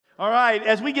All right,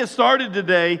 as we get started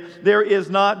today, there is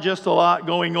not just a lot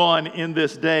going on in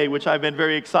this day, which I've been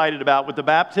very excited about with the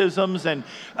baptisms and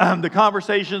the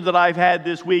conversations that I've had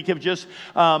this week have just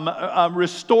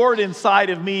restored inside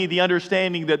of me the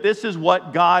understanding that this is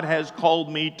what God has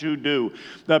called me to do.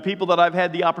 The people that I've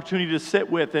had the opportunity to sit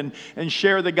with and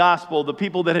share the gospel, the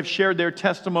people that have shared their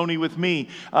testimony with me.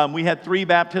 We had 3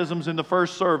 baptisms in the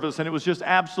first service, and it was just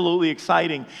absolutely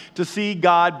exciting to see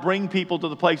God bring people to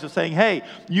the place of saying, hey,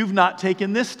 you've not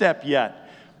taken this step yet.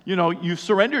 You know, you've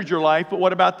surrendered your life, but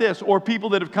what about this? Or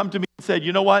people that have come to me and said,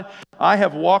 you know what? I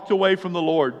have walked away from the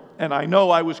Lord, and I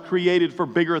know I was created for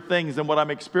bigger things than what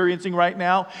I'm experiencing right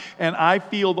now, and I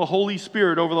feel the Holy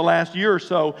Spirit over the last year or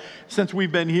so since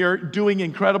we've been here doing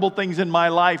incredible things in my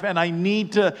life, and I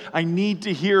need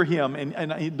to hear Him,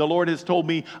 and the Lord has told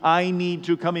me I need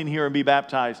to come in here and be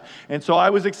baptized. And so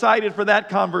I was excited for that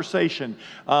conversation.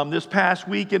 This past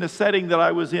week in a setting that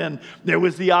I was in, there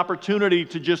was the opportunity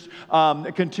to just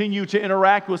continue to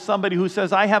interact with somebody who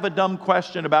says, I have a dumb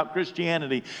question about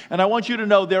Christianity. And I want you to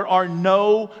know there are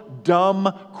no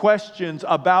dumb questions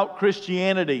about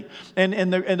Christianity.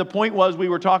 And the point was, we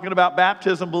were talking about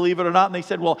baptism, believe it or not, and they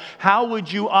said, well, how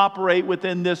would you operate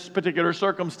within this particular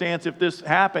circumstance if this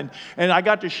happened? And I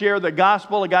got to share the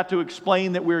gospel. I got to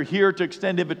explain that we're here to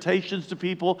extend invitations to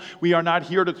people. We are not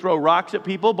here to throw rocks at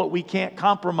people, but we can't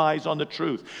compromise on the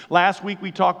truth. Last week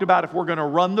we talked about if we're going to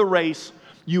run the race,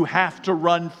 you have to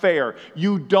run fair.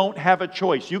 You don't have a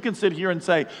choice. You can sit here and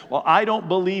say, well, I don't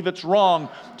believe it's wrong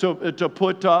to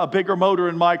put a bigger motor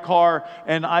in my car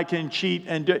and I can cheat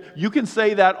and do it. You can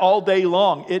say that all day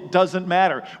long. It doesn't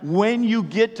matter. When you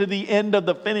get to the end of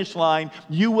the finish line,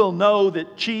 you will know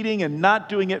that cheating and not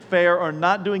doing it fair or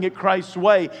not doing it Christ's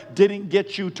way didn't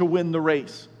get you to win the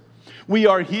race. We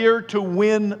are here to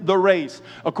win the race.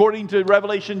 According to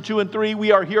Revelation 2 and 3,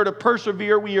 we are here to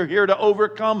persevere. We are here to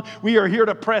overcome. We are here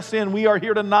to press in. We are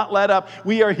here to not let up.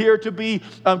 We are here to be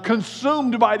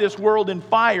consumed by this world in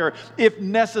fire if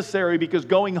necessary, because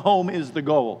going home is the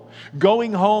goal.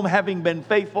 Going home having been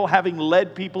faithful, having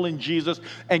led people in Jesus,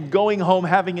 and going home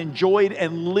having enjoyed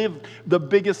and lived the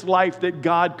biggest life that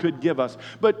God could give us.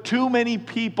 But too many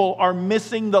people are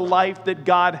missing the life that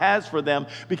God has for them,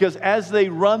 because as they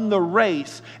run the race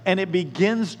and it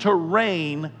begins to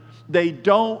rain, they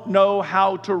don't know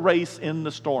how to race in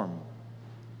the storm.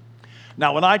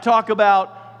 Now, when I talk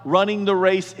about running the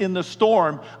race in the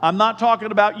storm, I'm not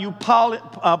talking about you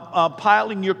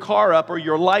piling your car up or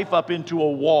your life up into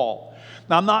a wall.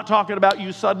 Now, I'm not talking about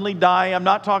you suddenly dying. I'm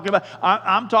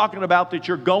talking about that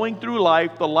you're going through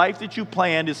life. The life that you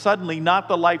planned is suddenly not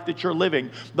the life that you're living.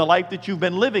 The life that you've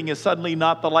been living is suddenly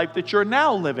not the life that you're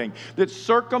now living. That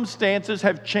circumstances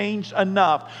have changed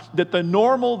enough that the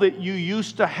normal that you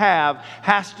used to have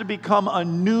has to become a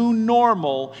new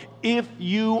normal if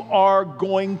you are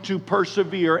going to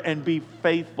persevere and be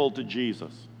faithful to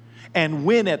Jesus and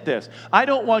win at this. I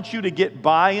don't want you to get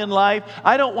by in life.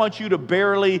 I don't want you to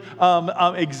barely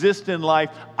exist in life.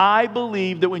 I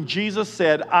believe that when Jesus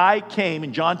said, I came,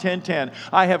 in John 10:10,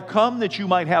 I have come that you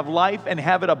might have life and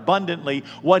have it abundantly,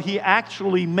 what He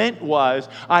actually meant was,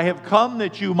 I have come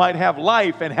that you might have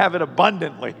life and have it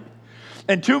abundantly.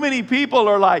 And too many people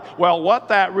are like, well, what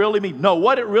that really means? No,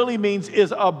 what it really means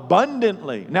is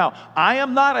abundantly. Now, I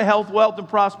am not a health, wealth, and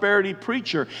prosperity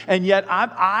preacher, and yet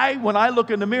when I look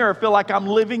in the mirror, feel like I'm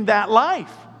living that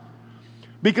life.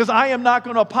 Because I am not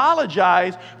going to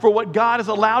apologize for what God has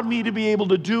allowed me to be able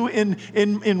to do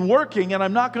in working. And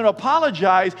I'm not going to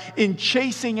apologize in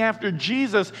chasing after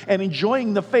Jesus and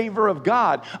enjoying the favor of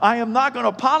God. I am not going to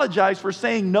apologize for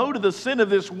saying no to the sin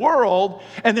of this world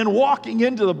and then walking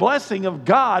into the blessing of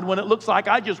God when it looks like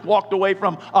I just walked away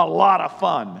from a lot of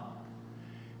fun.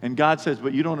 And God says,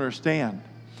 but you don't understand.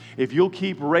 If you'll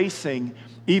keep racing,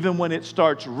 even when it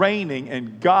starts raining,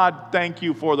 and God, thank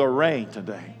you for the rain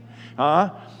today.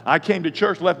 I came to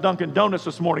church, left Dunkin' Donuts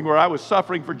this morning where I was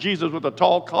suffering for Jesus with a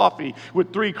tall coffee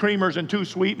with 3 creamers and 2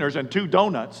 sweeteners and 2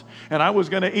 donuts. And I was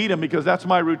going to eat them because that's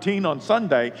my routine on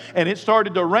Sunday. And it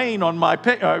started to rain on my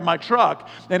truck.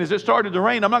 And as it started to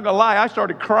rain, I'm not going to lie, I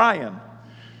started crying.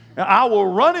 I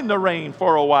will run in the rain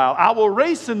for a while. I will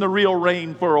race in the real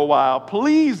rain for a while.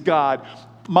 Please, God,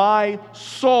 my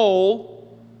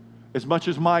soul, as much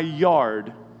as my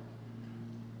yard,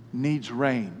 needs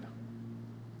rain.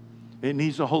 It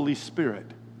needs the Holy Spirit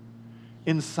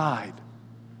inside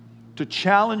to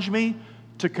challenge me,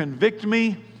 to convict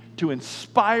me, to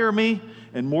inspire me,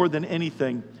 and more than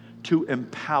anything, to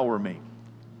empower me.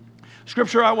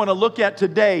 Scripture I want to look at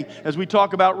today as we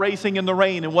talk about racing in the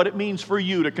rain and what it means for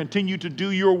you to continue to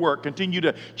do your work, continue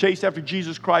to chase after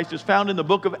Jesus Christ, is found in the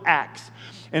book of Acts.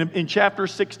 And in chapter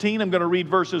 16, I'm going to read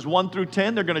verses 1 through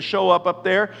 10. They're going to show up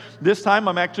there. This time,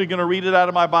 I'm actually going to read it out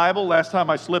of my Bible. Last time,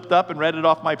 I slipped up and read it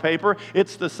off my paper.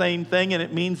 It's the same thing, and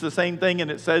it means the same thing,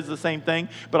 and it says the same thing.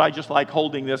 But I just like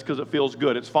holding this because it feels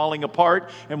good. It's falling apart,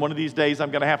 and one of these days,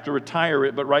 I'm going to have to retire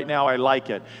it. But right now, I like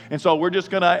it. And so we're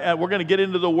going to get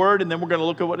into the Word, and then we're going to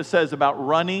look at what it says about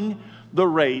running the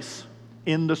race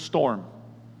in the storm.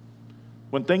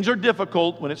 When things are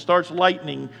difficult, when it starts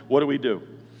lightning, what do?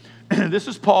 This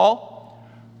is Paul.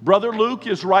 Brother Luke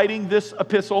is writing this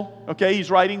epistle, okay?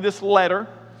 He's writing this letter.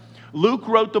 Luke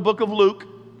wrote the book of Luke.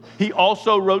 He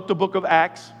also wrote the book of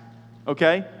Acts,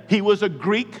 okay? He was a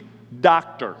Greek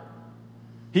doctor.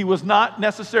 He was not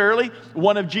necessarily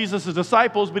one of Jesus'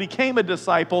 disciples, but he became a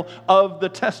disciple of the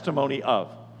testimony of.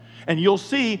 And you'll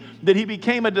see that he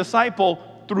became a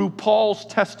disciple through Paul's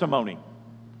testimony.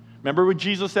 Remember what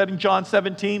Jesus said in John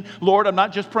 17? Lord, I'm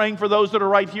not just praying for those that are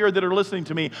right here that are listening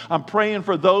to me. I'm praying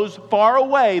for those far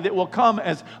away that will come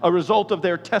as a result of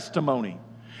their testimony.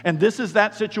 And this is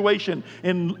that situation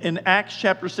in Acts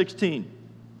chapter 16.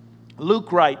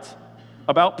 Luke writes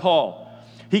about Paul.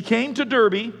 He came to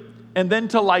Derbe and then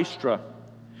to Lystra,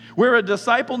 where a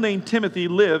disciple named Timothy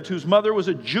lived, whose mother was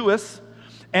a Jewess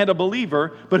and a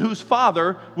believer, but whose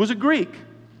father was a Greek.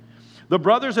 The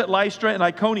brothers at Lystra and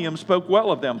Iconium spoke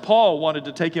well of them. Paul wanted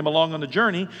to take him along on the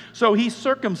journey, so he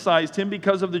circumcised him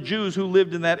because of the Jews who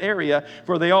lived in that area,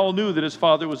 for they all knew that his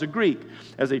father was a Greek.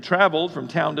 As they traveled from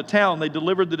town to town, they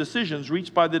delivered the decisions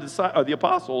reached by the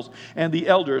apostles and the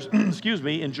elders,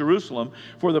 in Jerusalem,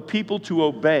 for the people to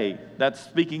obey. That's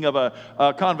speaking of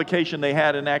a convocation they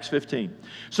had in Acts 15.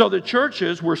 So the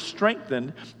churches were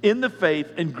strengthened in the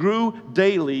faith and grew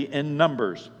daily in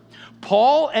numbers.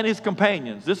 Paul and his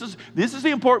companions, this is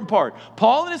the important part.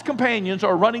 Paul and his companions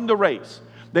are running the race.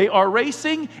 They are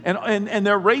racing, and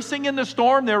they're racing in the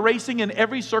storm. They're racing in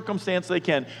every circumstance they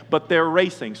can, but they're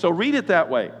racing. So read it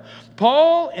that way.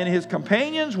 Paul and his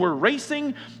companions were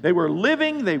racing. They were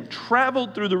living. They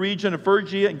traveled through the region of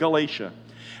Phrygia and Galatia,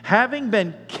 having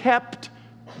been kept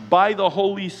by the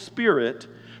Holy Spirit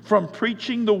from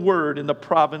preaching the word in the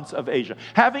province of Asia.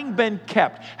 Having been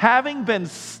kept, having been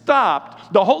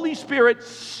stopped, the Holy Spirit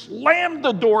slammed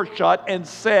the door shut and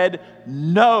said,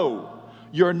 no,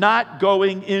 you're not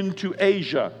going into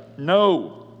Asia.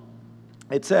 No.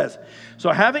 It says, so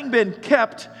having been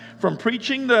kept from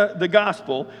preaching the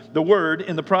gospel, the word,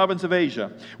 in the province of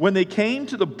Asia, when they came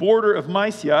to the border of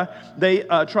Mysia, they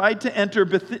tried to enter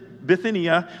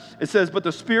Bithynia. It says, but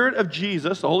the Spirit of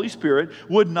Jesus, the Holy Spirit,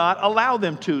 would not allow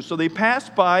them to. So they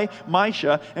passed by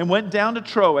Mysia and went down to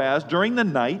Troas. During the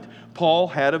night, Paul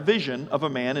had a vision of a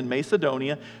man in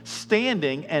Macedonia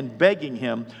standing and begging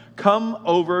him, come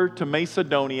over to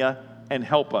Macedonia and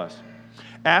help us.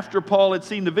 After Paul had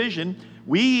seen the vision,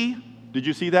 did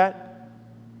you see that?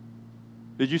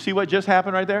 Did you see what just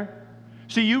happened right there?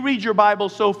 See, you read your Bible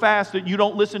so fast that you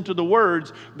don't listen to the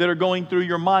words that are going through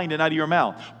your mind and out of your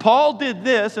mouth. Paul did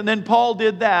this, and then Paul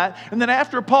did that, and then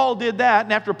after Paul did that,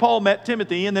 and after Paul met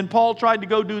Timothy, and then Paul tried to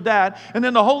go do that, and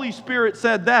then the Holy Spirit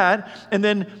said that, and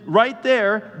then right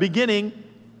there, beginning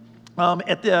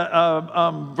at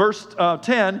the verse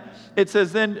 10, it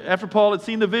says, then after Paul had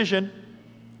seen the vision,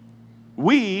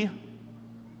 we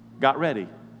got ready.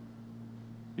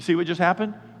 You see what just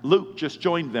happened? Luke just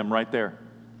joined them right there.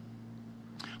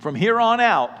 From here on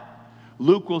out,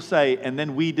 Luke will say, and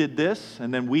then we did this,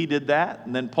 and then we did that,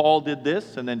 and then Paul did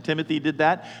this, and then Timothy did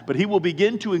that. But he will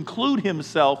begin to include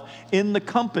himself in the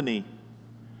company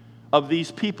of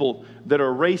these people that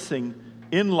are racing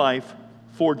in life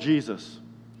for Jesus.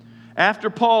 After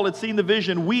Paul had seen the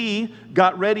vision, we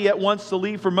got ready at once to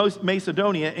leave for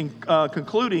Macedonia, and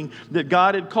concluding that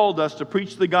God had called us to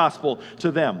preach the gospel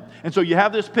to them. And so you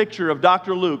have this picture of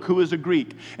Dr. Luke, who is a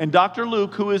Greek. And Dr.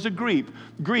 Luke, who is a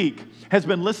Greek, has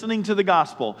been listening to the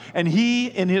gospel. And he,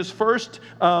 in his first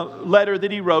letter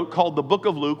that he wrote, called the Book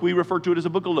of Luke, we refer to it as the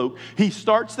Book of Luke, he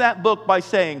starts that book by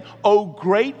saying, O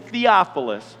great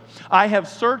Theophilus, I have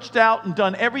searched out and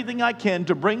done everything I can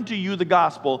to bring to you the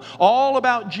gospel, all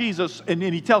about Jesus, and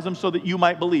he tells him so that you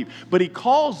might believe. But he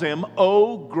calls him,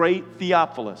 O great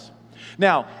Theophilus.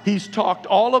 Now, he's talked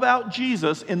all about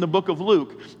Jesus in the book of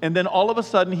Luke, and then all of a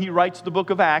sudden he writes the book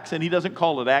of Acts, and he doesn't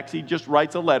call it Acts, he just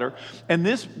writes a letter. And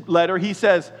this letter, he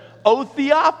says, O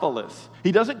Theophilus.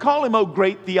 He doesn't call him, O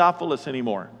great Theophilus,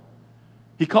 anymore.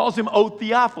 He calls him O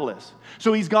Theophilus.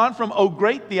 So he's gone from O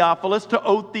great Theophilus to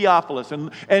O Theophilus.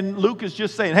 And Luke is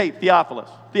just saying, hey,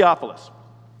 Theophilus.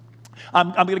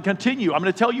 I'm going to continue. I'm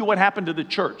going to tell you what happened to the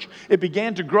church. It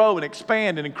began to grow and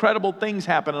expand, and incredible things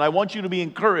happened. And I want you to be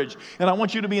encouraged, and I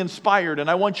want you to be inspired, and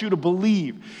I want you to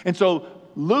believe. And so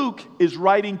Luke is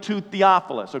writing to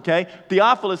Theophilus, okay?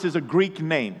 Theophilus is a Greek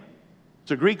name.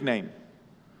 It's a Greek name.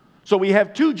 So we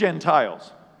have two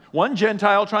Gentiles. One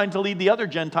Gentile trying to lead the other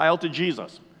Gentile to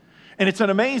Jesus. And it's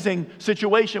an amazing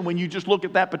situation when you just look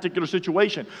at that particular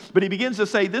situation. But he begins to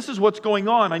say, this is what's going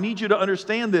on. I need you to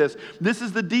understand this. This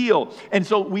is the deal. And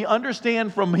so we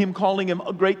understand from him calling him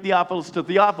a great Theophilus to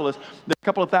Theophilus that a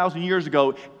couple of thousand years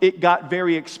ago, it got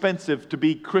very expensive to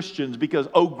be Christians because,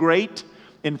 oh, great,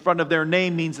 in front of their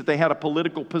name means that they had a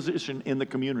political position in the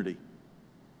community.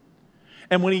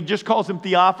 And when he just calls him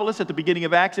Theophilus at the beginning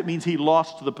of Acts, it means he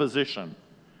lost the position.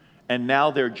 And now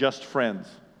they're just friends.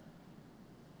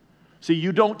 See,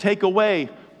 you don't take away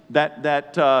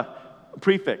that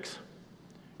prefix.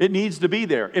 It needs to be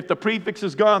there. If the prefix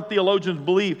is gone, theologians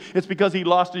believe it's because he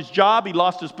lost his job, he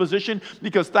lost his position,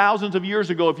 because thousands of years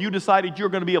ago, if you decided you're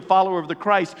going to be a follower of the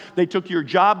Christ, they took your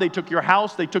job, they took your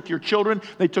house, they took your children,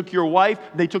 they took your wife,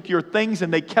 they took your things,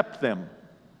 and they kept them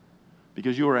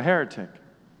because you were a heretic.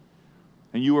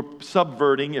 And you were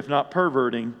subverting, if not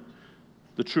perverting,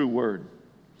 the true word.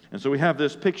 And so we have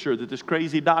this picture that this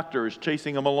crazy doctor is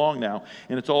chasing him along now,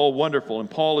 and it's all wonderful. And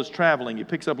Paul is traveling. He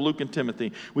picks up Luke and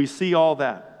Timothy. We see all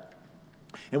that.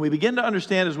 And we begin to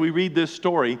understand as we read this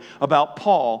story about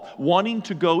Paul wanting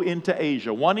to go into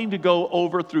Asia, wanting to go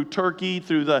over through Turkey,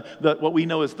 through the what we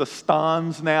know as the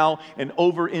Stans now, and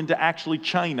over into actually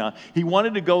China. He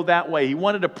wanted to go that way. He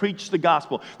wanted to preach the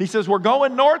gospel. He says, we're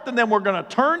going north and then we're going to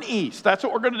turn east. That's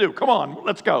what we're going to do. Come on,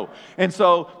 let's go. And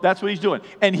so that's what he's doing.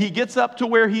 And he gets up to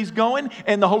where he's going,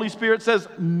 and the Holy Spirit says,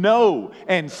 no,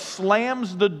 and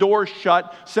slams the door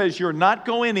shut, says, you're not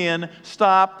going in,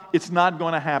 stop, it's not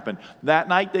going to happen. That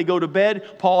night they go to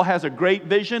bed. Paul has a great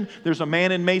vision. There's a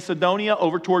man in Macedonia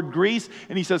over toward Greece,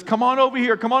 and he says, come on over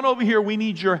here, we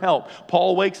need your help.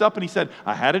 Paul wakes up and he said,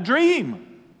 I had a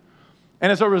dream.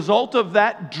 And as a result of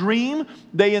that dream,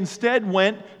 they instead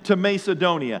went to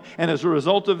Macedonia. And as a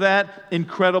result of that,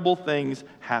 incredible things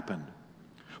happened.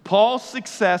 Paul's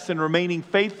success in remaining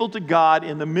faithful to God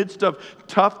in the midst of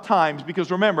tough times, because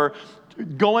remember,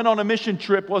 going on a mission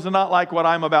trip was not like what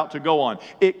I'm about to go on.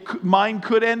 Mine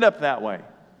could end up that way.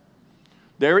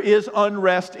 There is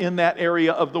unrest in that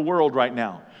area of the world right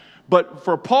now. But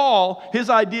for Paul, his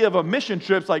idea of a mission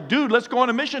trip is like, dude, let's go on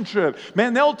a mission trip.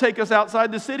 Man, they'll take us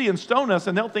outside the city and stone us,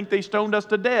 and they'll think they stoned us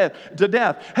to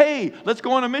death. Hey, let's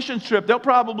go on a mission trip. They'll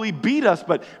probably beat us,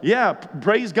 but yeah,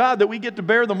 praise God that we get to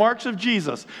bear the marks of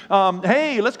Jesus.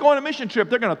 Hey, let's go on a mission trip.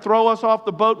 They're going to throw us off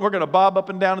the boat, and we're going to bob up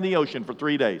and down in the ocean for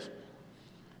 3 days.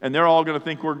 And they're all going to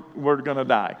think we're going to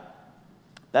die.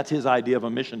 That's his idea of a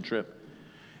mission trip.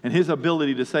 And his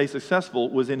ability to stay successful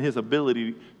was in his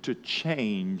ability to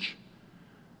change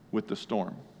with the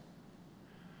storm.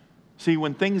 See,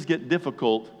 when things get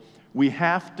difficult, we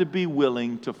have to be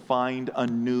willing to find a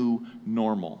new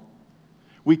normal.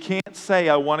 We can't say,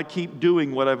 I want to keep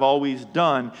doing what I've always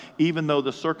done, even though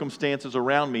the circumstances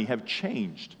around me have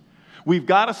changed. We've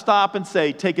got to stop and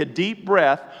say, take a deep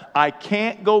breath. I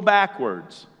can't go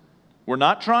backwards. We're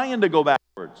not trying to go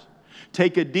backwards.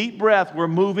 Take a deep breath. We're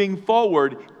moving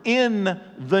forward in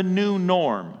the new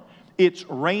norm. It's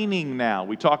raining now.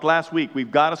 We talked last week.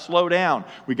 We've got to slow down.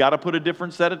 We've got to put a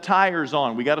different set of tires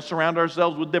on. We've got to surround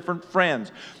ourselves with different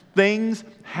friends. Things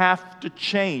have to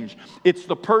change. It's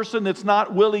the person that's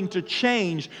not willing to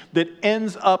change that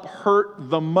ends up hurt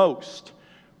the most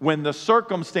when the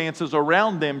circumstances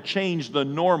around them change the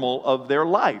normal of their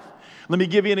life. Let me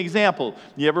give you an example.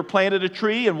 You ever planted a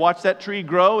tree and watched that tree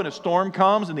grow, and a storm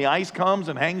comes and the ice comes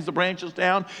and hangs the branches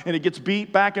down and it gets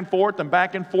beat back and forth and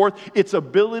back and forth? Its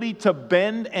ability to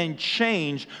bend and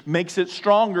change makes it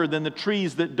stronger than the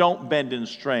trees that don't bend and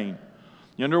strain.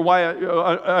 You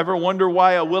ever wonder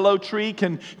why a willow tree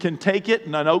can take it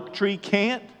and an oak tree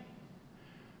can't?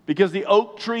 Because the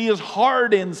oak tree is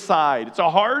hard inside. It's a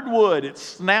hardwood. It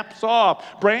snaps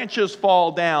off. Branches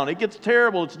fall down. It gets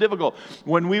terrible. It's difficult.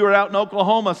 When we were out in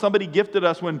Oklahoma, somebody gifted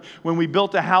us, when we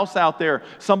built a house out there,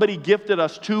 somebody gifted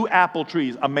us 2 apple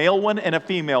trees, a male one and a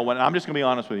female one. And I'm just going to be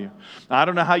honest with you. I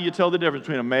don't know how you tell the difference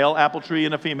between a male apple tree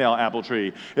and a female apple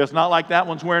tree. It's not like that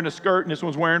one's wearing a skirt and this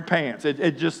one's wearing pants.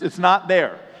 It's not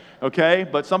there. Okay,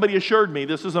 but somebody assured me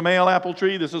this is a male apple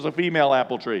tree, this is a female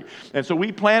apple tree. And so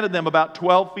we planted them about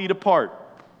 12 feet apart.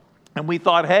 And we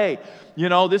thought, hey,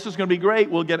 this is going to be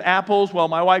great. We'll get apples. Well,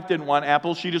 my wife didn't want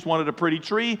apples. She just wanted a pretty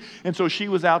tree. And so she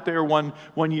was out there one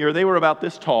year. They were about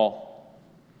this tall.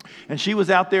 And she was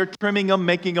out there trimming them,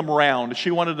 making them round.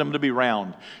 She wanted them to be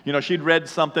round. You know, she'd read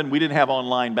something. We didn't have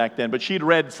online back then, but she'd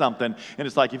read something. And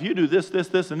it's like, if you do this, this,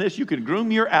 this, and this, you can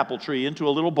groom your apple tree into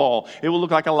a little ball. It will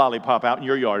look like a lollipop out in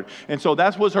your yard. And so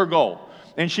that was her goal.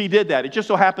 And she did that. It just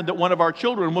so happened that one of our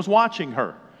children was watching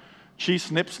her. She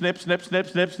snipped,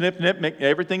 make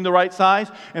everything the right size,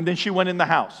 and then she went in the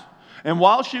house. And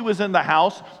while she was in the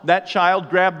house, that child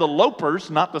grabbed the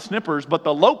loppers, not the snippers, but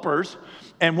the loppers,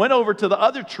 and went over to the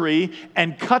other tree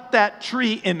and cut that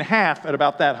tree in half at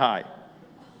about that high.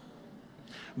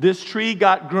 This tree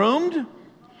got groomed.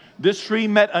 This tree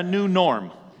met a new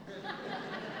norm.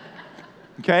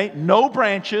 Okay? No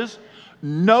branches,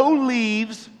 no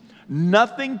leaves,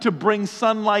 nothing to bring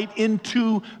sunlight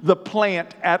into the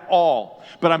plant at all.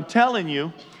 But I'm telling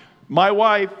you, my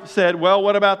wife said, well,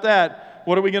 what about that?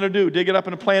 What are we going to do? Dig it up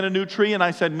and plant a new tree? And I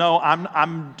said, no,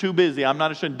 I'm too busy. I'm not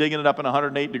interested in digging it up in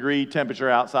 108-degree temperature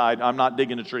outside. I'm not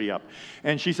digging a tree up.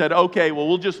 And she said, okay, well,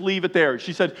 we'll just leave it there.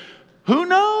 She said, who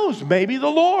knows? Maybe the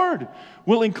Lord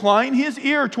will incline his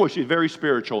ear toward, she's very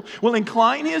spiritual, will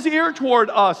incline his ear toward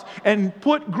us and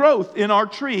put growth in our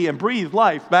tree and breathe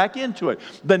life back into it.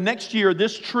 The next year,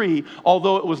 this tree,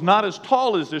 although it was not as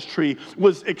tall as this tree,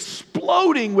 was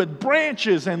exploding with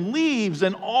branches and leaves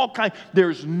and all kinds.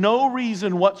 There's no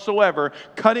reason whatsoever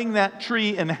cutting that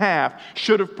tree in half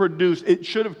should have produced, it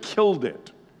should have killed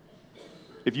it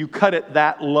if you cut it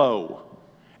that low.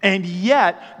 And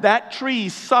yet, that tree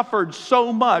suffered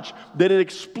so much that it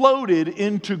exploded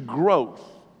into growth.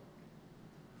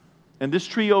 And this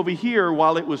tree over here,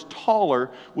 while it was taller,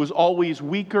 was always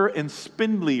weaker and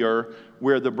spindlier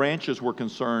where the branches were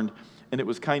concerned, and it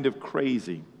was kind of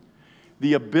crazy.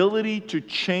 The ability to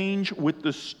change with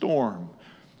the storm,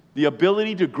 the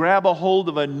ability to grab a hold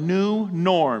of a new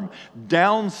norm,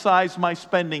 downsize my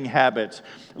spending habits,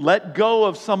 let go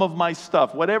of some of my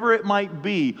stuff, whatever it might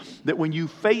be, that when you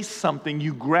face something,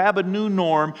 you grab a new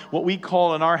norm, what we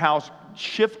call in our house,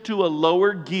 shift to a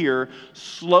lower gear,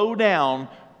 slow down,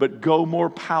 but go more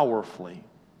powerfully.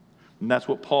 And that's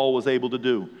what Paul was able to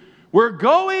do. We're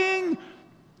going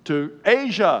to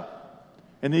Asia.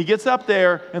 And he gets up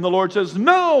there, and the Lord says,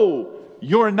 no,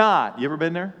 you're not. You ever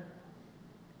been there?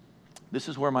 This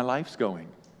is where my life's going.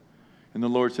 And the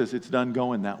Lord says, it's done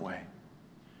going that way.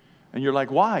 And you're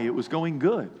like, why? It was going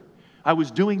good. I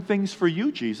was doing things for you,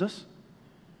 Jesus.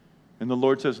 And the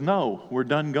Lord says, no, we're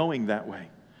done going that way.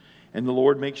 And the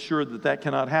Lord makes sure that that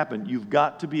cannot happen. You've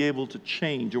got to be able to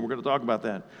change, and we're going to talk about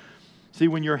that. See,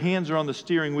 when your hands are on the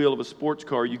steering wheel of a sports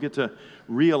car, you get to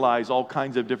realize all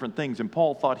kinds of different things. And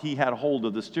Paul thought he had a hold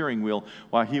of the steering wheel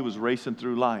while he was racing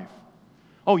through life.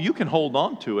 Oh, you can hold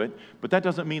on to it, but that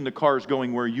doesn't mean the car's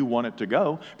going where you want it to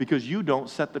go, because you don't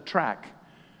set the track.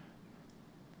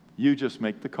 You just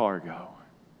make the car go.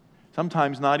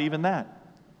 Sometimes not even that.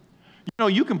 You know,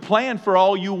 you can plan for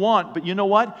all you want, but you know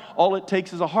what? All it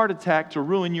takes is a heart attack to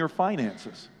ruin your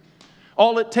finances.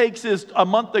 All it takes is a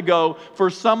month ago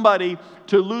for somebody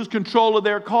to lose control of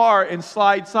their car and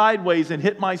slide sideways and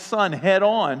hit my son head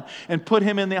on and put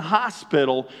him in the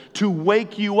hospital to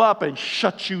wake you up and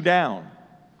shut you down.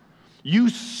 You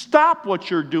stop what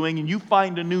you're doing and you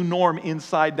find a new norm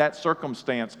inside that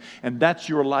circumstance, and that's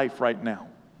your life right now.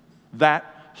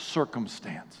 That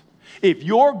circumstance. If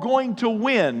you're going to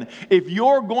win, if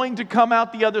you're going to come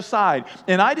out the other side,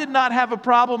 and I did not have a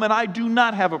problem, and I do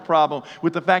not have a problem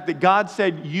with the fact that God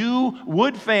said, you,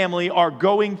 Wood family, are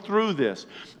going through this.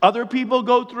 Other people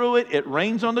go through it. It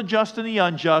rains on the just and the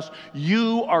unjust.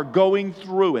 You are going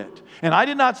through it. And I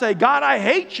did not say, God, I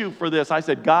hate you for this. I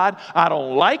said, God, I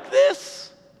don't like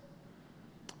this,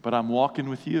 but I'm walking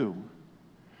with you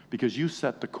because you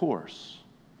set the course.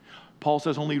 Paul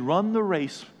says, only run the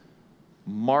race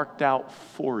marked out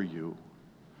for you.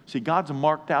 See, God's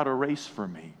marked out a race for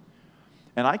me.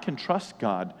 And I can trust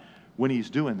God when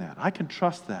He's doing that. I can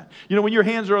trust that. You know, when your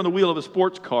hands are on the wheel of a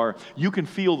sports car, you can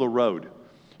feel the road.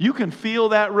 You can feel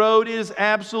that road is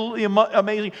absolutely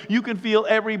amazing. You can feel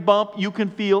every bump. You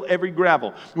can feel every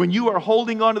gravel. When you are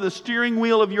holding onto the steering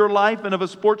wheel of your life and of a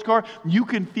sports car, you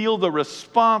can feel the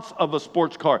response of a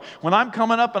sports car. When I'm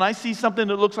coming up and I see something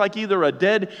that looks like either a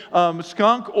dead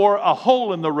skunk or a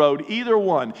hole in the road, either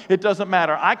one, it doesn't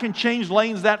matter. I can change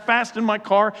lanes that fast in my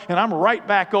car and I'm right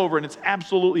back over, and it's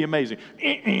absolutely amazing.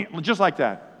 Just like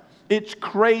that. It's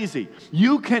crazy.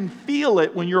 You can feel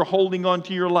it when you're holding on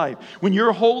to your life. When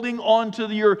you're holding on to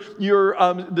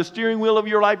the steering wheel of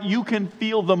your life, you can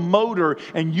feel the motor,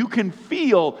 and you can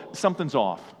feel something's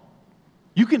off.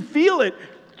 You can feel it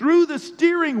through the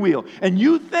steering wheel. And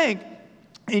you think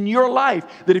in your life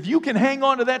that if you can hang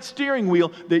on to that steering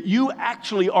wheel, that you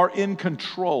actually are in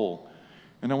control.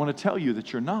 And I want to tell you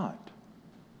that you're not.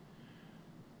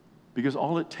 Because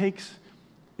all it takes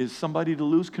is somebody to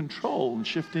lose control and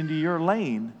shift into your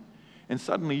lane, and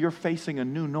suddenly you're facing a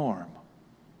new norm.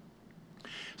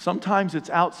 Sometimes it's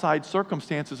outside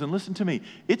circumstances, and listen to me,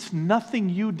 it's nothing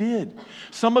you did.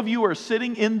 Some of you are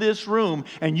sitting in this room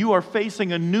and you are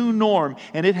facing a new norm,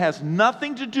 and it has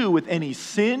nothing to do with any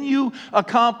sin you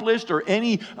accomplished or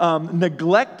any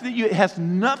neglect that it has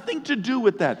nothing to do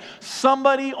with that.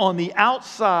 Somebody on the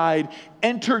outside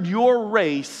entered your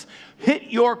race, hit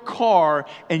your car,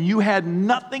 and you had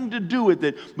nothing to do with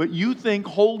it, but you think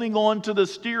holding on to the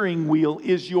steering wheel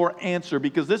is your answer,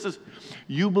 because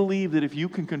you believe that if you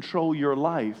can control your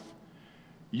life,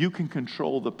 you can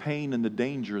control the pain and the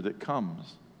danger that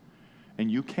comes, and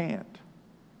you can't.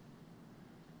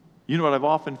 You know what I've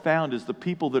often found is the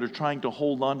people that are trying to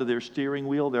hold on to their steering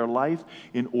wheel, their life,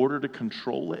 in order to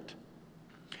control it,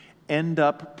 end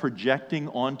up projecting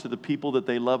onto the people that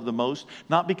they love the most,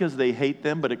 not because they hate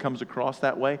them, but it comes across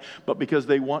that way, but because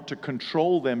they want to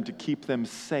control them to keep them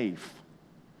safe.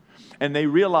 And they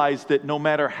realize that no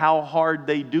matter how hard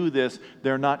they do this,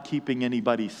 they're not keeping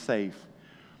anybody safe.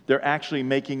 They're actually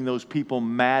making those people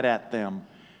mad at them,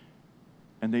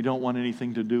 and they don't want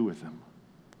anything to do with them.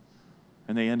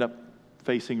 And they end up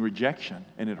facing rejection,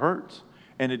 and it hurts.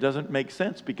 And it doesn't make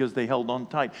sense because they held on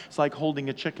tight. It's like holding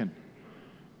a chicken.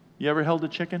 You ever held a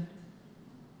chicken?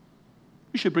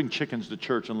 You should bring chickens to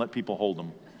church and let people hold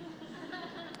them.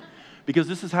 Because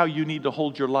this is how you need to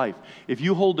hold your life. If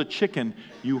you hold a chicken,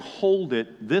 you hold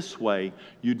it this way.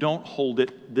 You don't hold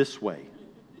it this way.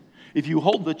 If you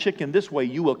hold the chicken this way,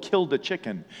 you will kill the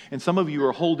chicken. And some of you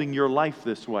are holding your life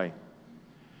this way.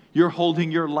 You're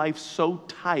holding your life so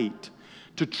tight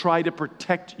to try to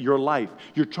protect your life.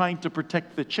 You're trying to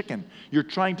protect the chicken. You're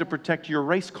trying to protect your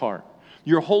race car.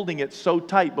 You're holding it so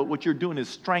tight, but what you're doing is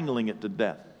strangling it to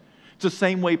death. It's the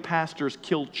same way pastors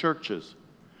kill churches.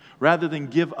 Rather than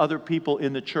give other people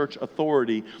in the church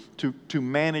authority to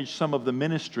manage some of the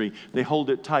ministry, they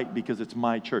hold it tight because it's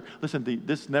my church. Listen,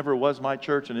 this never was my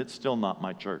church, and it's still not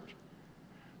my church.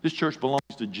 This church belongs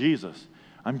to Jesus.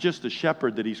 I'm just a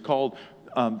shepherd that He's called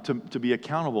to be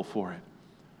accountable for it.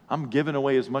 I'm giving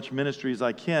away as much ministry as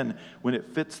I can when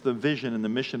it fits the vision and the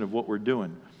mission of what we're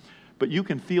doing. But you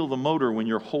can feel the motor when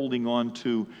you're holding on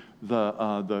to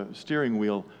the steering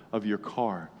wheel of your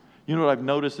car. You know what I've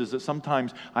noticed is that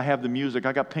sometimes I have the music.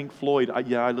 I got Pink Floyd.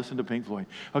 I listen to Pink Floyd.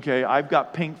 Okay, I've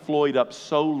got Pink Floyd up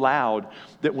so loud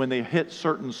that when they hit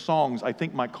certain songs, I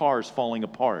think my car is falling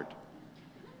apart.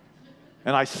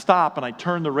 And I stop and I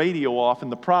turn the radio off,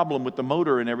 and the problem with the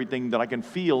motor and everything that I can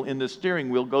feel in the steering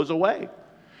wheel goes away.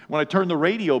 When I turn the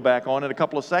radio back on in a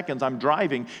couple of seconds, I'm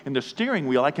driving, and the steering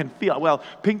wheel, I can feel, well,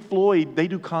 Pink Floyd, they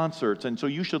do concerts, and so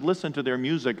you should listen to their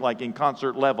music like in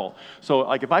concert level. So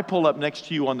like if I pull up next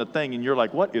to you on the thing and you're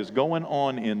like, what is going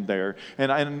on in there?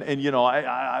 And you know,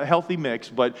 I healthy mix,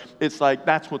 but it's like,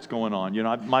 that's what's going on. You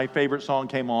know, my favorite song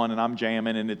came on and I'm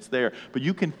jamming and it's there. But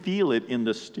you can feel it in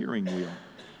the steering wheel.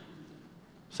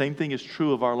 Same thing is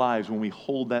true of our lives when we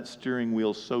hold that steering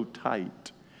wheel so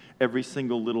tight. Every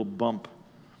single little bump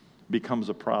becomes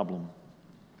a problem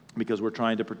because we're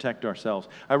trying to protect ourselves.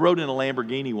 I rode in a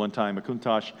Lamborghini one time.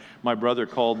 Akuntosh, my brother,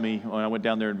 called me when I went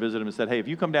down there and visited him and said, hey, if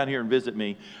you come down here and visit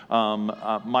me,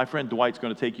 my friend Dwight's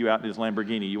going to take you out in his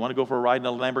Lamborghini. You want to go for a ride in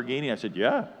a Lamborghini? I said,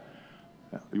 yeah.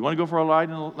 You want to go for a ride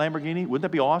in a Lamborghini? Wouldn't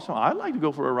that be awesome? I'd like to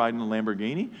go for a ride in a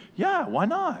Lamborghini. Yeah, why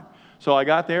not? So I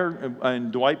got there,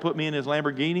 and Dwight put me in his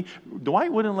Lamborghini.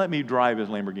 Dwight wouldn't let me drive his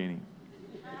Lamborghini.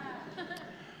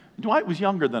 Dwight was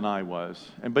younger than I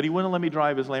was, but he wouldn't let me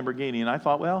drive his Lamborghini. And I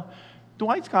thought, well,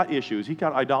 Dwight's got issues. He's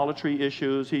got idolatry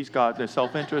issues. He's got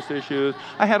self-interest issues.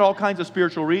 I had all kinds of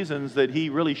spiritual reasons that he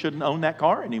really shouldn't own that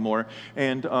car anymore,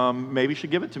 and maybe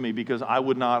should give it to me because I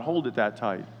would not hold it that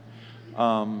tight.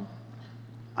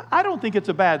 I don't think it's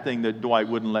a bad thing that Dwight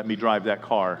wouldn't let me drive that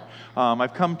car.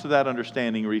 I've come to that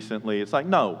understanding recently. It's like,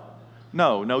 no,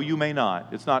 you may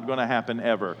not. It's not going to happen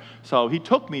ever. So he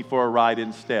took me for a ride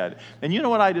instead. And you know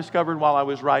what I discovered while I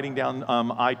was riding down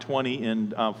I-20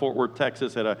 in Fort Worth,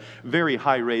 Texas at a very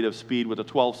high rate of speed with a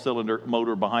 12-cylinder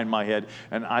motor behind my head,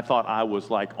 and I thought I was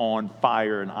like on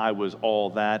fire and I was all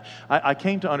that. I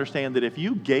came to understand that if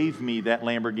you gave me that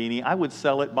Lamborghini, I would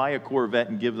sell it, buy a Corvette,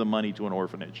 and give the money to an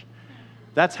orphanage.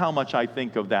 That's how much I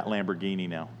think of that Lamborghini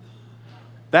now.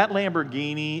 That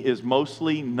Lamborghini is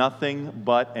mostly nothing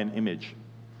but an image.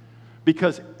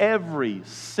 Because every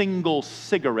single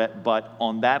cigarette butt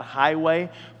on that highway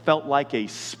felt like a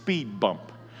speed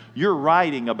bump. You're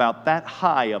riding about that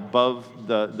high above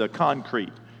the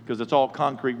concrete. because it's all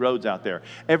concrete roads out there.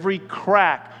 Every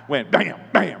crack went bam,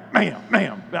 bam, bam,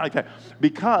 bam, like that,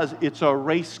 because it's a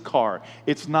race car.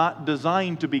 It's not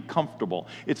designed to be comfortable.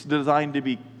 It's designed to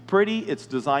be pretty, it's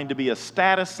designed to be a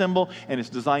status symbol, and it's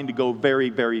designed to go very,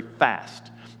 very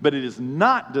fast. But it is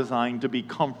not designed to be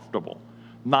comfortable,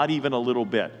 not even a little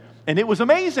bit. And it was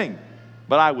amazing,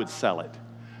 but I would sell it.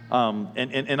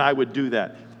 And I would do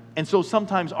that. And so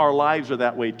sometimes our lives are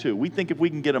that way too. We think if we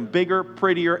can get them bigger,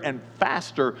 prettier, and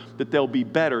faster, that they'll be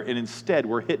better. And instead,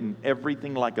 we're hitting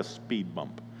everything like a speed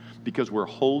bump because we're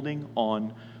holding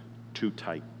on too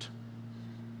tight.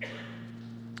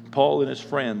 Paul and his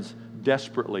friends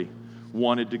desperately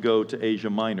wanted to go to Asia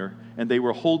Minor, and they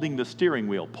were holding the steering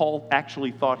wheel. Paul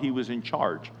actually thought he was in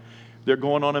charge. They're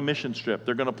going on a mission trip.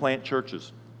 They're going to plant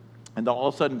churches. And then all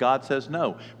of a sudden God says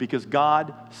no, because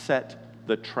God set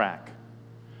the track.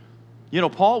 You know,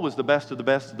 Paul was the best of the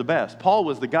best of the best. Paul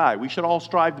was the guy. We should all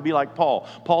strive to be like Paul.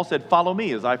 Paul said, follow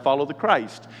me as I follow the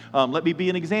Christ. Let me be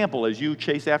an example as you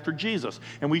chase after Jesus.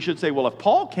 And we should say, well, if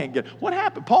Paul can't get, what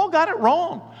happened? Paul got it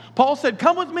wrong. Paul said,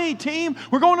 come with me, team.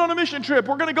 We're going on a mission trip.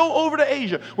 We're going to go over to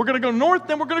Asia. We're going to go north,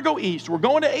 then we're going to go east. We're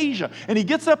going to Asia. And he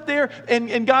gets up there,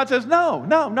 and God says, no,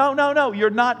 you're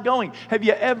not going. Have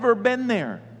you ever been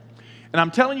there? And I'm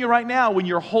telling you right now, when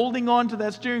you're holding on to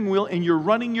that steering wheel and you're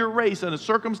running your race and the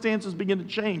circumstances begin to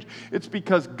change, it's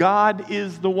because God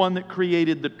is the one that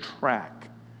created the track.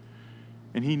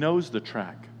 And He knows the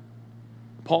track.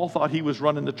 Paul thought he was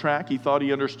running the track. He thought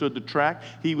he understood the track.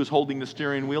 He was holding the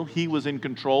steering wheel. He was in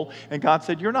control. And God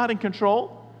said, you're not in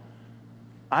control.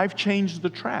 I've changed the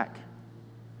track.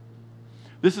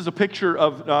 This is a picture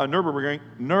of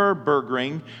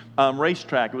Nürburgring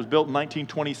racetrack. It was built in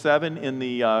 1927 in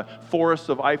the forests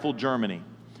of Eifel, Germany.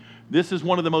 This is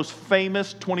one of the most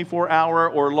famous 24-hour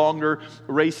or longer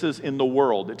races in the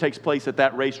world. It takes place at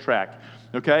that racetrack.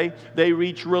 Okay? They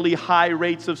reach really high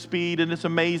rates of speed, and it's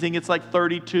amazing. It's like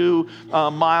 32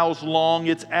 miles long.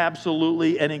 It's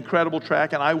absolutely an incredible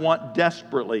track, and I want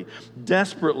desperately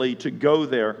to go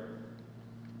there.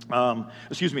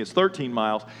 It's 13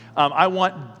 miles. I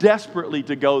want desperately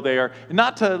to go there.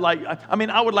 Not to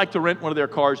I would like to rent one of their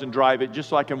cars and drive it just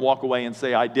so I can walk away and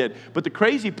say I did. But the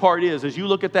crazy part is, as you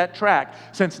look at that track,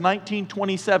 since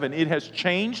 1927, it has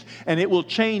changed, and it will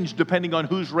change depending on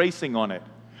who's racing on it.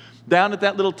 Down at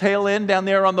that little tail end down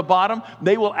there on the bottom,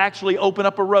 they will actually open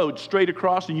up a road straight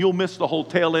across, and you'll miss the whole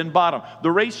tail end bottom. The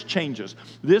race changes.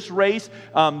 This race,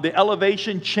 the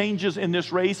elevation changes in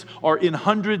this race are in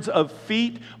hundreds of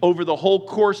feet over the whole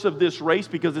course of this race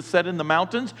because it's set in the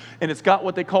mountains, and it's got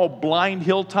what they call blind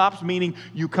hilltops, meaning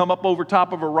you come up over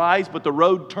top of a rise, but the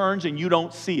road turns and you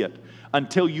don't see it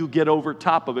until you get over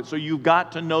top of it. So you've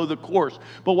got to know the course.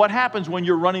 But what happens when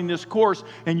you're running this course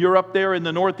and you're up there in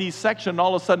the northeast section, and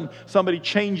all of a sudden somebody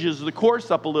changes the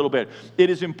course up a little bit? It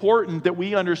is important that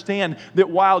we understand that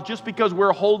while just because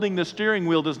we're holding the steering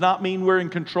wheel does not mean we're in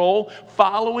control,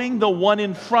 following the one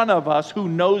in front of us who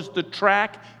knows the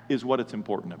track is what it's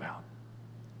important about.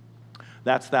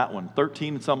 That's that one,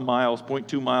 13 and some miles,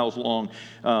 0.2 miles long,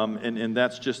 and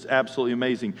that's just absolutely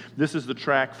amazing. This is the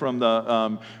track from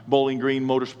the Bowling Green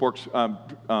Motorsports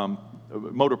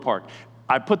Motor Park.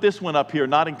 I put this one up here,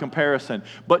 not in comparison,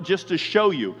 but just to show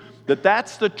you that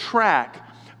that's the track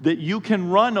that you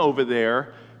can run over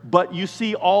there, but you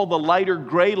see all the lighter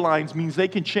gray lines means they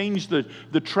can change the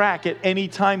track at any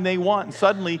time they want, and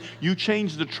suddenly you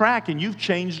change the track and you've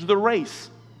changed the race.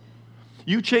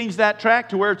 You change that track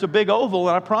to where it's a big oval,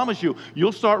 and I promise you,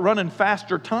 you'll start running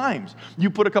faster times.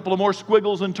 You put a couple of more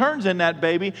squiggles and turns in that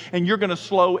baby, and you're going to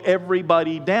slow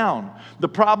everybody down. The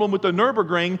problem with the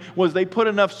Nürburgring was they put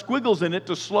enough squiggles in it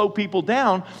to slow people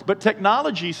down, but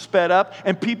technology sped up,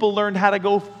 and people learned how to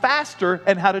go faster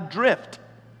and how to drift.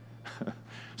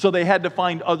 So they had to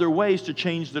find other ways to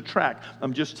change the track.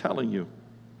 I'm just telling you.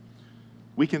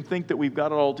 We can think that we've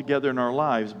got it all together in our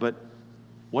lives, but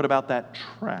what about that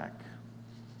track?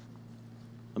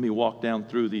 Let me walk down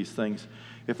through these things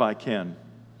if I can.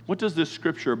 What does this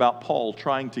scripture about Paul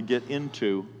trying to get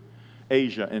into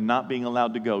Asia and not being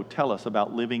allowed to go tell us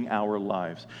about living our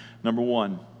lives? Number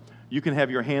one, you can have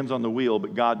your hands on the wheel,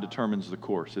 but God determines the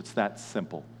course. It's that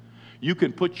simple. You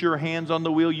can put your hands on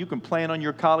the wheel. You can plan on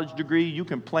your college degree. You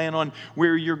can plan on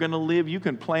where you're going to live. You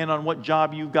can plan on what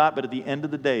job you've got. But at the end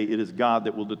of the day, it is God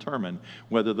that will determine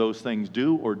whether those things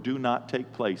do or do not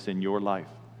take place in your life.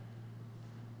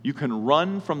 You can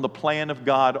run from the plan of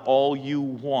God all you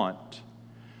want,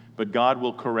 but God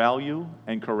will corral you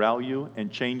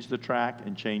and change the track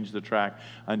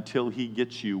until He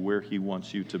gets you where He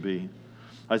wants you to be.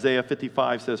 Isaiah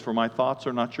 55 says, "For my thoughts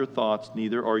are not your thoughts,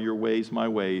 neither are your ways my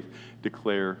ways,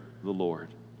 declare the Lord."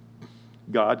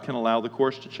 God can allow the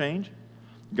course to change.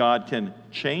 God can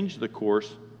change the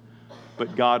course,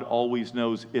 but God always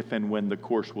knows if and when the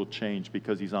course will change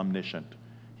because He's omniscient.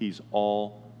 He's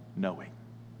all-knowing.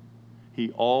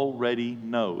 He already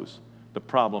knows the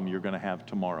problem you're going to have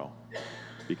tomorrow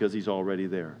because He's already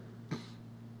there.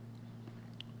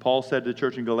 Paul said to the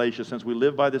church in Galatia, since we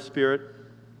live by the Spirit,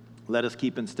 let us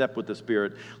keep in step with the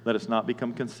Spirit. Let us not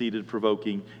become conceited,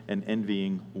 provoking, and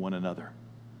envying one another.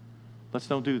 Let's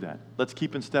don't do that. Let's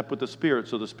keep in step with the Spirit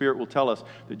so the Spirit will tell us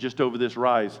that just over this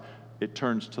rise, it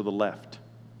turns to the left.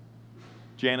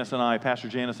 Pastor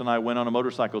Janice and I went on a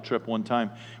motorcycle trip one time.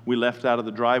 We left out of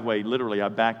the driveway. Literally, I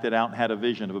backed it out and had a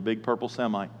vision of a big purple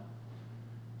semi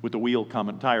with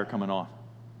the tire coming off.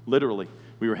 Literally.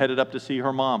 We were headed up to see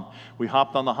her mom. We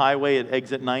hopped on the highway at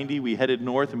exit 90. We headed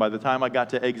north, and by the time I got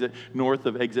to north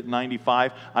of exit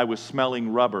 95, I was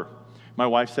smelling rubber. My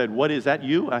wife said, "What is that,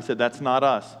 you?" I said, "That's not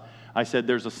us." I said,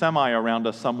 "There's a semi around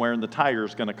us somewhere, and the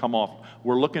tire's going to come off.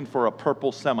 We're looking for a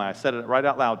purple semi." I said it right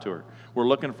out loud to her. We're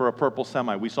looking for a purple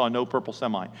semi. We saw no purple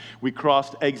semi. We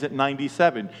crossed exit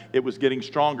 97. It was getting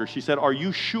stronger. She said, "Are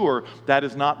you sure that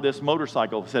is not this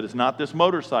motorcycle?" I said, "It's not this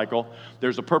motorcycle.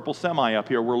 There's a purple semi up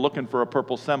here. We're looking for a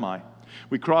purple semi."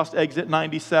 We crossed exit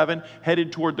 97,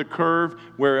 headed toward the curve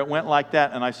where it went like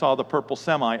that, and I saw the purple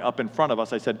semi up in front of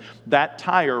us. I said, "That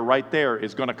tire right there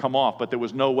is going to come off," but there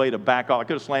was no way to back off. I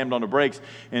could have slammed on the brakes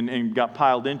and got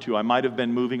piled into. I might have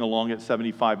been moving along at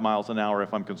 75 miles an hour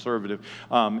if I'm conservative,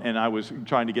 and I was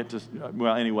trying to get to,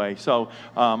 well, anyway, so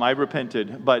I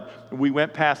repented. But we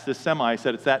went past this semi. I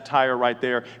said, "It's that tire right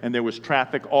there," and there was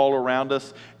traffic all around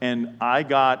us, and I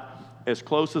got as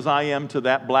close as I am to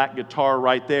that black guitar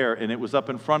right there, and it was up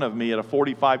in front of me at a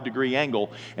 45-degree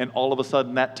angle, and all of a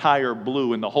sudden that tire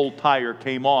blew, and the whole tire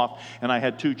came off, and I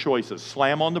had two choices: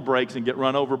 slam on the brakes and get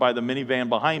run over by the minivan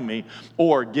behind me,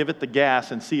 or give it the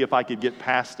gas and see if I could get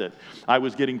past it. I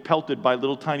was getting pelted by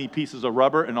little tiny pieces of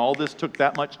rubber, and all this took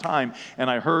that much time,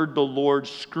 and I heard the Lord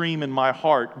scream in my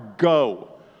heart, "Go!"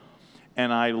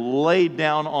 And I laid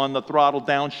down on the throttle,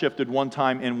 downshifted one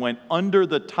time, and went under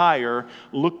the tire,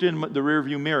 looked in the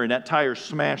rearview mirror, and that tire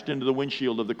smashed into the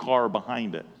windshield of the car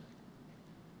behind it.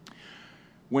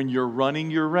 When you're running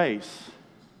your race,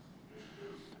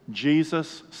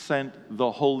 Jesus sent the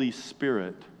Holy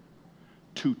Spirit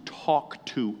to talk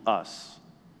to us.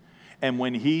 And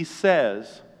when He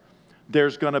says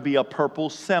there's going to be a purple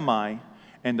semi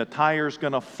and the tire's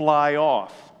going to fly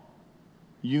off,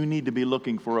 you need to be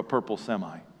looking for a purple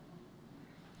semi.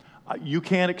 You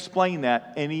can't explain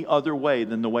that any other way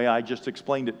than the way I just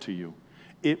explained it to you.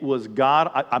 It was God.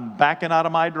 I'm backing out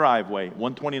of my driveway,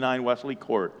 129 Wesley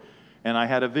Court, and I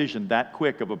had a vision that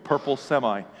quick of a purple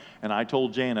semi, and I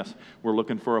told Janice, we're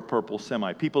looking for a purple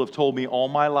semi. People have told me all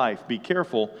my life, be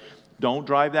careful. Don't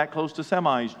drive that close to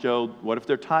semis, Joe. What if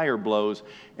their tire blows?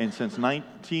 And since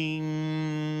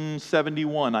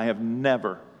 1971, I have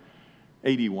never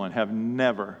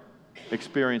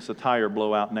experienced a tire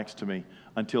blowout next to me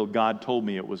until God told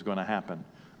me it was going to happen.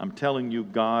 I'm telling you,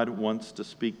 God wants to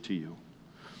speak to you.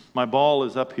 My ball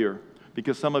is up here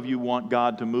because some of you want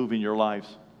God to move in your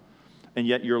lives, and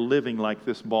yet you're living like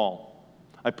this ball.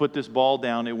 I put this ball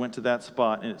down, it went to that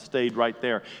spot, and it stayed right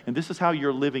there. And this is how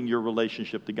you're living your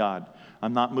relationship to God.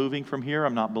 I'm not moving from here.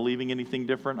 I'm not believing anything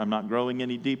different. I'm not growing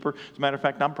any deeper. As a matter of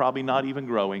fact, I'm probably not even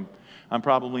growing. I'm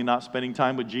probably not spending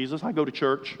time with Jesus. I go to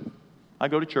church. I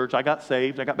got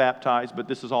saved. I got baptized, but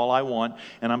this is all I want,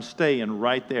 and I'm staying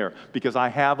right there because I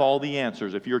have all the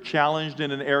answers. If you're challenged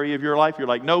in an area of your life, you're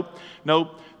like, nope,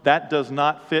 that does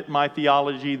not fit my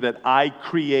theology that I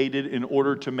created in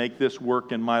order to make this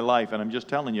work in my life. And I'm just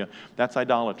telling you, that's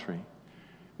idolatry.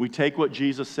 We take what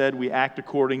Jesus said, we act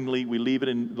accordingly, we leave it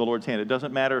in the Lord's hand. It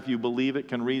doesn't matter if you believe it,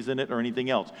 can reason it, or anything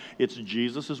else. It's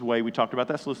Jesus' way. We talked about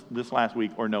this last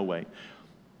week, or no way.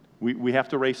 We have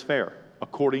to race fair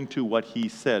according to what He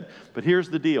said. But here's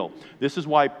the deal. This is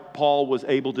why Paul was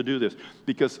able to do this.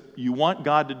 Because you want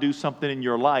God to do something in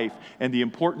your life, and the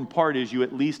important part is you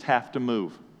at least have to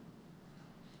move.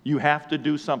 You have to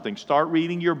do something. Start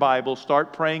reading your Bible.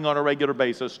 Start praying on a regular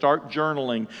basis. Start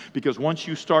journaling. Because once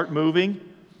you start moving,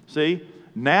 see,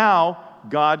 now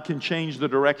God can change the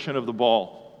direction of the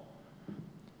ball.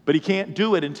 But He can't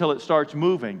do it until it starts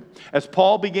moving. As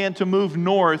Paul began to move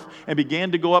north and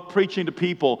began to go up preaching to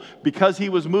people, because he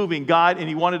was moving, God, and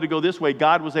he wanted to go this way,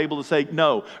 God was able to say,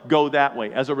 no, go that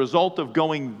way. As a result of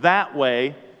going that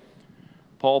way,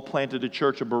 Paul planted a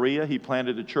church of Berea, he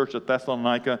planted a church at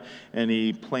Thessalonica, and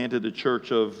he planted a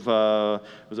church of,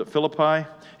 was it Philippi?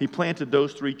 He planted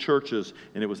those three churches,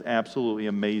 and it was absolutely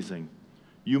amazing.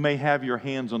 You may have your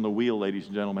hands on the wheel, ladies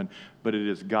and gentlemen, but it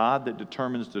is God that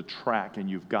determines the track, and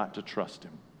you've got to trust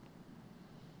Him.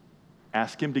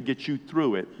 Ask Him to get you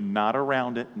through it, not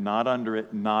around it, not under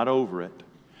it, not over it.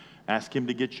 Ask Him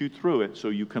to get you through it so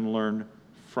you can learn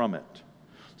from it.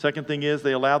 Second thing is,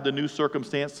 they allowed the new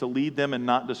circumstance to lead them and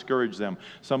not discourage them.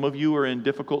 Some of you are in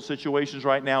difficult situations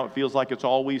right now. It feels like it's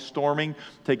always storming.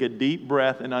 Take a deep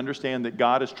breath and understand that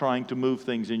God is trying to move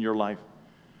things in your life.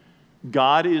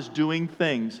 God is doing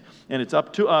things, and it's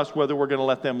up to us whether we're going to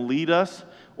let them lead us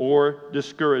or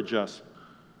discourage us.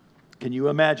 Can you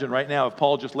imagine right now if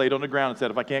Paul just laid on the ground and said,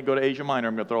 if I can't go to Asia Minor,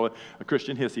 I'm going to throw a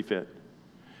Christian hissy fit?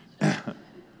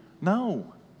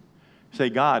 No. Say,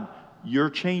 God,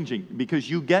 you're changing because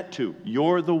you get to.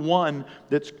 You're the one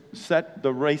that's set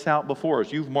the race out before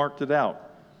us. You've marked it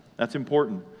out. That's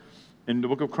important. In the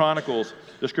book of Chronicles,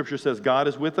 the scripture says, God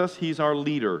is with us. He's our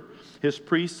leader. His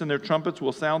priests and their trumpets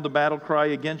will sound the battle cry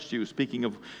against you. Speaking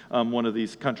of one of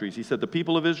these countries, he said, the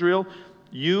people of Israel,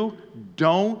 you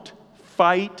don't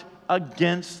fight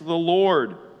against the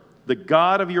Lord, the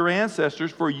God of your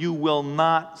ancestors, for you will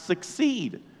not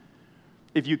succeed.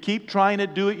 If you keep trying to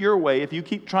do it your way, if you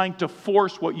keep trying to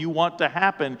force what you want to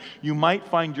happen, you might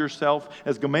find yourself,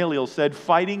 as Gamaliel said,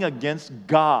 fighting against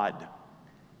God.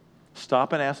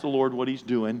 Stop and ask the Lord what He's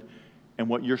doing and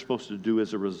what you're supposed to do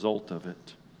as a result of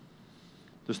it.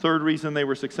 The third reason they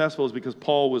were successful is because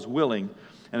Paul was willing,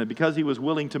 and because he was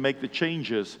willing to make the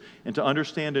changes and to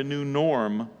understand a new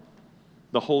norm,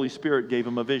 the Holy Spirit gave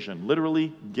him a vision.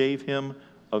 Literally gave him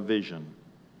a vision.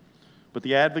 But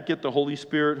the advocate, the Holy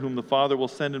Spirit, whom the Father will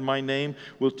send in my name,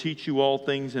 will teach you all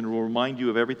things and will remind you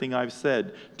of everything I've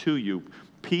said to you.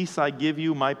 Peace I give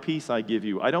you, my peace I give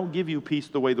you. I don't give you peace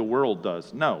the way the world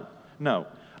does. No.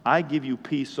 I give you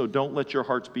peace, so don't let your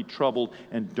hearts be troubled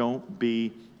and don't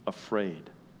be afraid.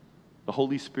 The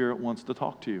Holy Spirit wants to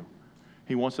talk to you.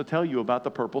 He wants to tell you about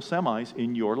the purple semis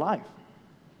in your life.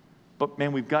 But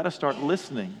man, we've got to start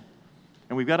listening.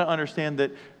 And we've got to understand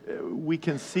that we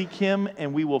can seek Him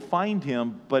and we will find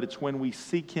Him, but it's when we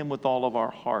seek Him with all of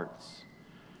our hearts.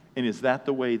 And is that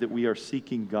the way that we are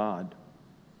seeking God?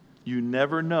 You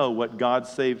never know what God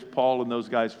saved Paul and those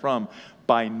guys from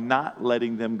by not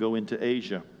letting them go into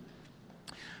Asia.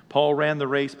 Paul ran the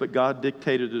race, but God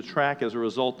dictated the track. As a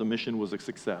result, the mission was a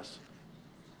success.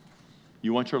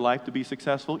 You want your life to be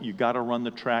successful? You've got to run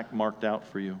the track marked out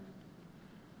for you.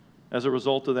 As a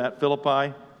result of that,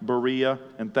 Philippi, Berea,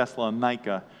 and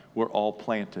Thessalonica were all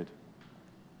planted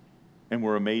and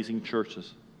were amazing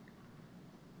churches.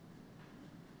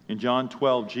 In John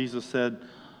 12, Jesus said,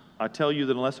 I tell you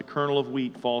that unless a kernel of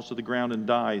wheat falls to the ground and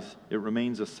dies, it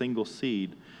remains a single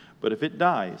seed. But if it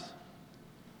dies,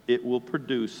 it will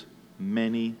produce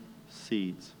many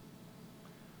seeds.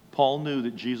 Paul knew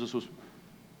that Jesus was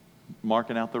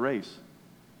marking out the race.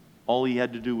 All he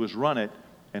had to do was run it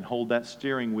and hold that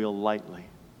steering wheel lightly.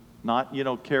 Not,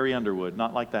 Carrie Underwood,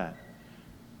 not like that.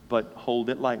 But hold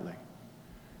it lightly.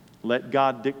 Let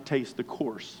God dictate the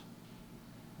course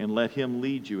and let Him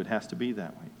lead you. It has to be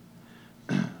that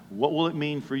way. What will it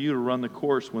mean for you to run the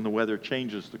course when the weather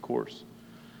changes the course?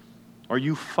 Are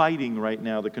you fighting right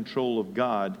now the control of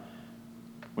God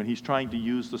when He's trying to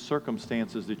use the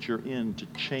circumstances that you're in to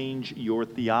change your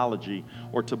theology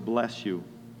or to bless you?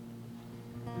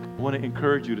 I want to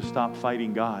encourage you to stop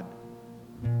fighting God.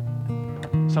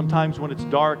 Sometimes when it's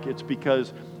dark, it's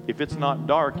because if it's not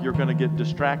dark, you're going to get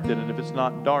distracted. And if it's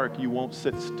not dark, you won't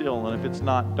sit still. And if it's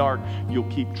not dark, you'll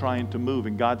keep trying to move.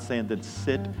 And God's saying, then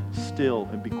sit still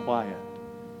and be quiet.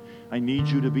 I need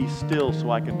you to be still so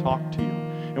I can talk to you.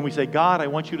 And we say, God, I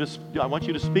want you to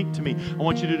speak to me. I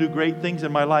want you to do great things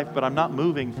in my life, but I'm not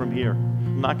moving from here.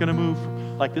 I'm not going to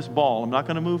move like this ball. I'm not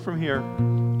going to move from here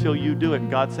till you do it.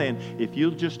 And God's saying, if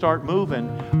you'll just start moving,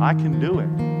 I can do it.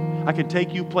 I can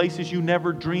take you places you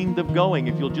never dreamed of going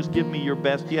if you'll just give me your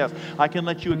best yes. I can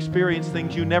let you experience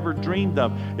things you never dreamed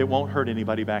of. It won't hurt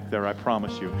anybody back there, I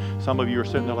promise you. Some of you are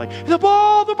sitting there like, the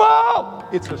ball!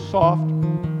 It's a soft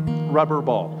rubber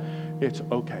ball. It's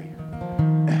okay.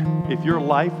 If your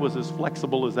life was as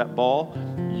flexible as that ball,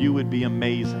 you would be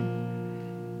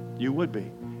amazing. You would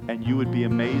be. And you would be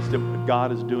amazed at what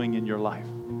God is doing in your life.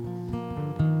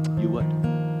 You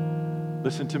would.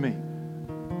 Listen to me.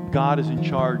 God is in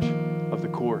charge of the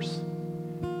course.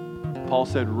 Paul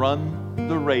said, run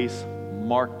the race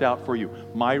marked out for you.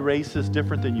 My race is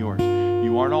different than yours.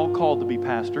 You aren't all called to be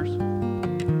pastors,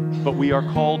 but we are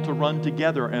called to run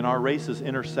together, and our races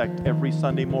intersect every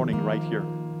Sunday morning right here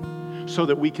so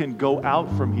that we can go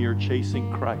out from here chasing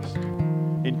Christ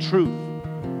in truth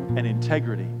and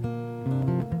integrity,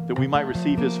 that we might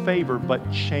receive His favor but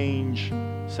change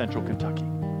Central Kentucky.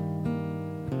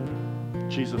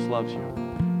 Jesus loves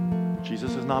you.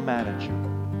 Jesus is not mad at you.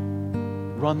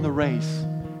 Run the race.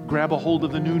 Grab a hold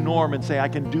of the new norm and say, I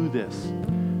can do this,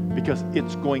 because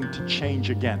it's going to change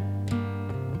again.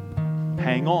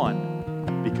 Hang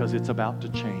on, because it's about to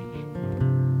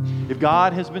change. If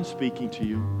God has been speaking to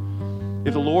you,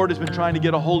 if the Lord has been trying to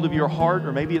get a hold of your heart,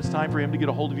 or maybe it's time for Him to get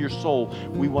a hold of your soul,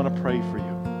 we want to pray for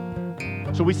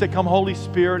you. So we say, come Holy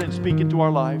Spirit and speak into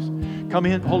our lives. Come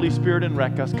in, Holy Spirit, and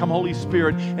wreck us. Come Holy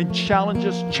Spirit and challenge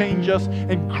us, change us,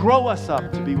 and grow us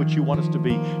up to be what you want us to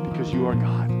be, because you are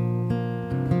God.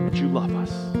 And you love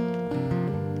us.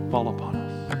 Fall upon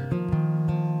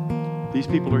us. These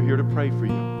people are here to pray for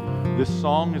you. This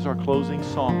song is our closing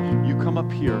song. You come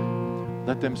up here.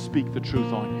 Let them speak the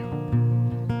truth on you.